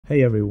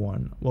Hey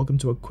everyone, welcome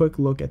to a quick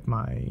look at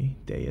my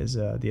day as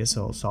a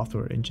DSL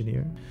software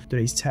engineer.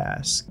 Today's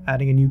task,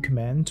 adding a new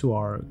command to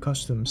our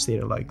custom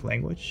Stata-like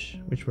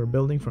language, which we're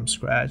building from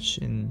scratch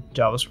in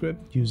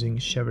JavaScript using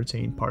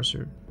Chevrotain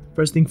parser.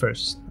 First thing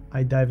first,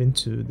 I dive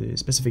into the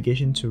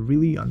specification to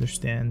really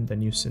understand the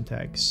new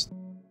syntax.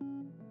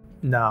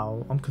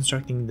 Now, I'm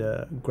constructing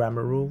the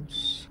grammar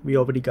rules. We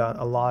already got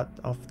a lot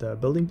of the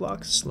building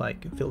blocks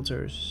like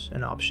filters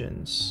and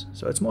options,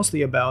 so it's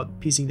mostly about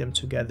piecing them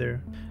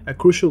together. A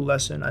crucial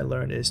lesson I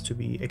learned is to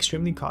be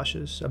extremely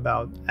cautious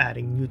about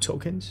adding new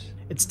tokens.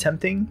 It's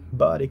tempting,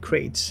 but it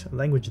creates a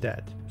language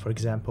debt. For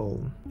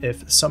example,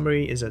 if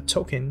summary is a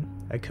token,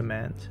 a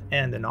command,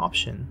 and an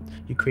option,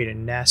 you create a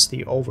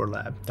nasty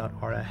overlap that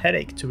are a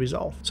headache to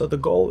resolve. So the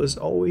goal is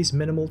always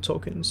minimal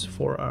tokens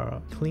for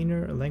a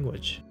cleaner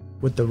language.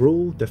 With the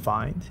rule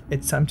defined,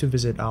 it's time to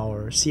visit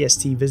our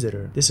CST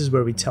visitor. This is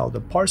where we tell the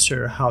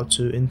parser how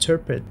to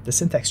interpret the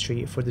syntax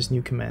tree for this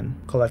new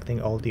command,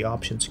 collecting all the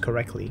options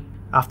correctly.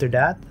 After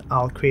that,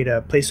 I'll create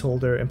a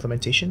placeholder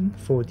implementation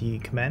for the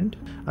command.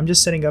 I'm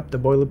just setting up the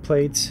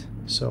boilerplate,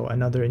 so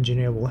another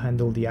engineer will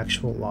handle the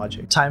actual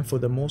logic. Time for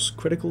the most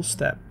critical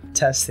step,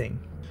 testing.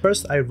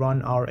 First, I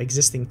run our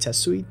existing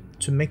test suite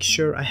to make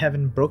sure I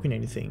haven't broken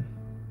anything.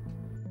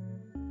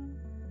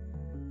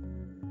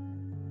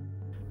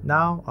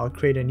 Now I'll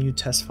create a new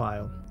test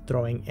file,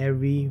 throwing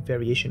every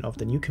variation of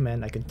the new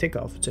command I can think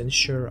of to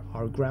ensure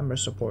our grammar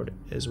support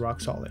is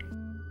rock solid.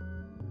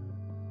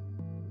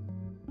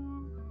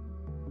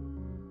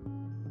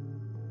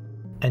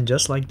 And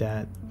just like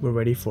that, we're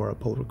ready for a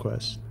pull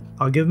request.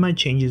 I'll give my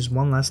changes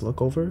one last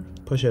look over,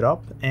 push it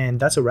up, and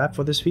that's a wrap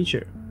for this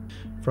feature.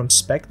 From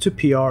spec to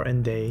PR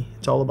and day,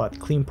 it's all about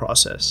clean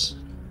process.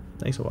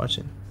 Thanks for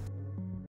watching.